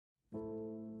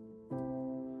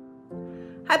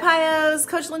Hi Pios,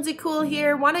 Coach Lindsay Cool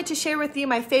here. Wanted to share with you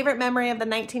my favorite memory of the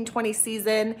 1920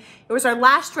 season. It was our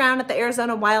last round at the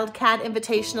Arizona Wildcat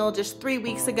Invitational just 3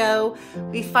 weeks ago.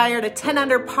 We fired a 10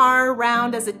 under par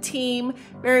round as a team.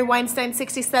 Mary Weinstein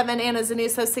 67, Anna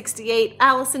Zanuso 68,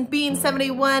 Allison Bean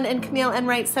 71, and Camille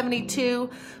Enright 72.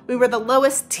 We were the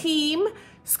lowest team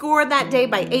scored that day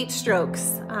by 8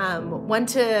 strokes. One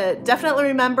to definitely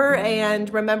remember,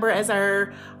 and remember as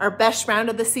our best round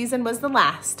of the season was the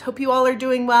last. Hope you all are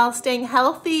doing well, staying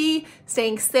healthy,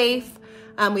 staying safe.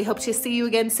 We hope to see you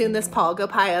again soon this fall. Go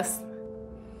Pios.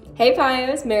 Hey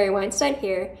Pios, Mary Weinstein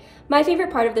here. My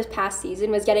favorite part of this past season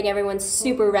was getting everyone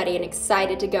super ready and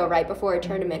excited to go right before a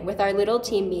tournament with our little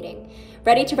team meeting,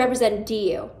 ready to represent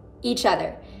DU, each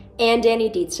other, and Danny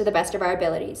Dietz to the best of our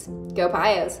abilities. Go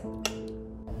Pios.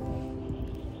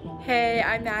 Hey,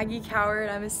 I'm Maggie Coward.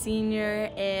 I'm a senior,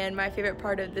 and my favorite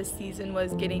part of this season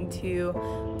was getting to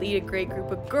lead a great group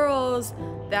of girls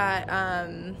that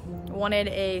wanted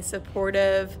a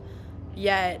supportive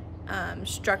yet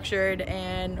structured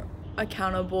and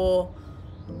accountable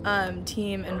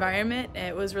team environment.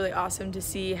 It was really awesome to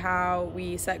see how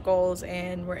we set goals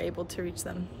and were able to reach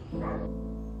them.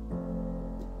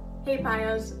 Hey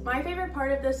Pios, my favorite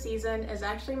part of this season is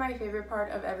actually my favorite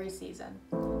part of every season.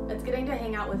 It's getting to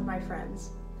hang out with my friends.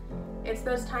 It's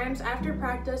those times after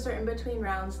practice or in between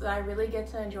rounds that I really get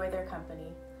to enjoy their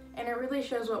company, and it really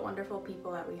shows what wonderful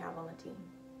people that we have on the team.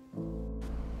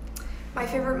 My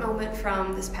favorite moment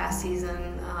from this past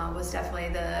season was definitely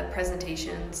the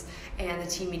presentations and the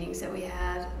team meetings that we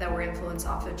had that were influenced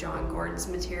off of John Gordon's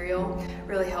material.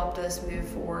 Really helped us move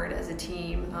forward as a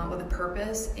team with a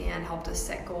purpose and helped us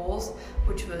set goals,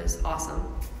 which was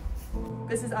awesome.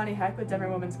 This is Ani Heck with Denver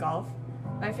Women's Golf.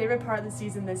 My favorite part of the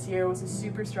season this year was the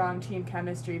super strong team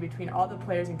chemistry between all the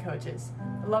players and coaches.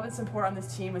 The love and support on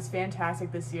this team was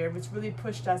fantastic this year, which really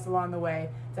pushed us along the way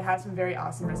to have some very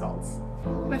awesome results.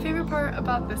 My favorite part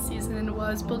about this season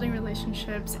was building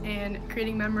relationships and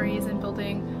creating memories and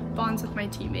building bonds with my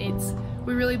teammates.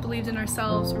 We really believed in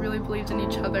ourselves, we really believed in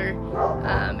each other,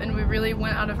 and we really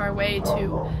went out of our way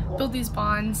to build these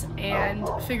bonds and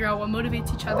figure out what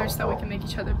motivates each other so that we can make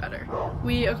each other better.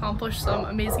 We accomplished some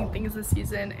amazing things this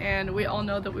season, and we all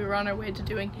know that we were on our way to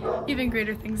doing even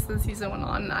greater things as the season went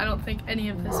on. I don't think any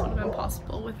of this would have been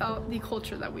possible without the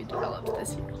culture that we developed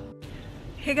this year.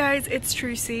 Hey guys, it's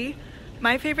Trucy.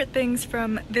 My favorite things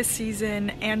from this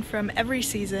season and from every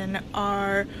season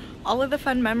are all of the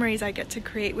fun memories I get to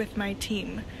create with my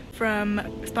team.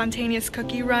 From spontaneous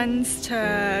cookie runs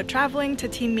to traveling to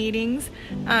team meetings,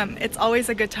 it's always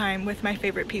a good time with my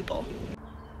favorite people.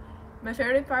 My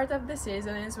favorite part of the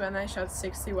season is when I shot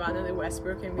 61 on the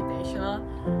Westbrook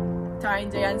Invitational, tying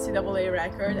the NCAA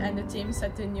record, and the team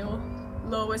set the new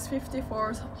lowest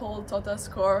 54-hole total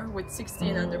score with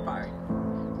 16 under par.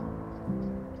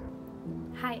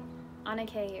 Hi, Anna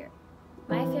Kay here.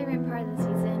 My favorite part of the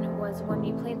season was when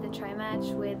we played the tri-match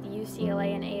with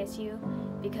UCLA and ASU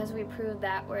because we proved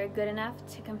that we're good enough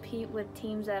to compete with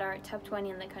teams that are top 20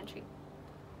 in the country.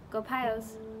 Go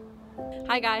Pios!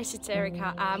 Hi guys, it's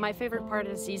Erica. My favorite part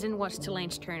of the season was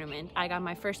Tulane's tournament. I got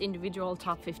my first individual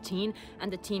top 15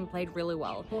 and the team played really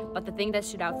well. But the thing that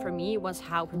stood out for me was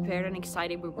how prepared and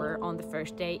excited we were on the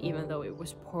first day, even though it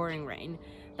was pouring rain.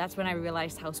 That's when I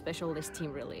realized how special this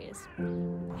team really is.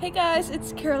 Hey guys,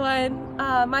 it's Caroline.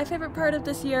 My favorite part of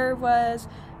this year was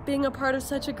being a part of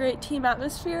such a great team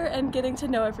atmosphere and getting to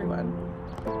know everyone.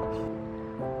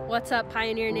 What's up,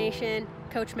 Pioneer Nation?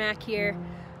 Coach Mack here.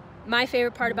 My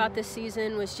favorite part about this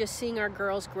season was just seeing our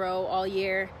girls grow all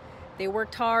year. They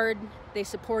worked hard, they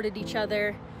supported each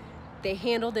other, they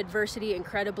handled adversity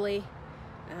incredibly.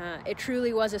 It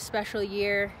truly was a special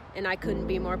year, and I couldn't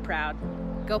be more proud.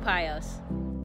 Go Pios!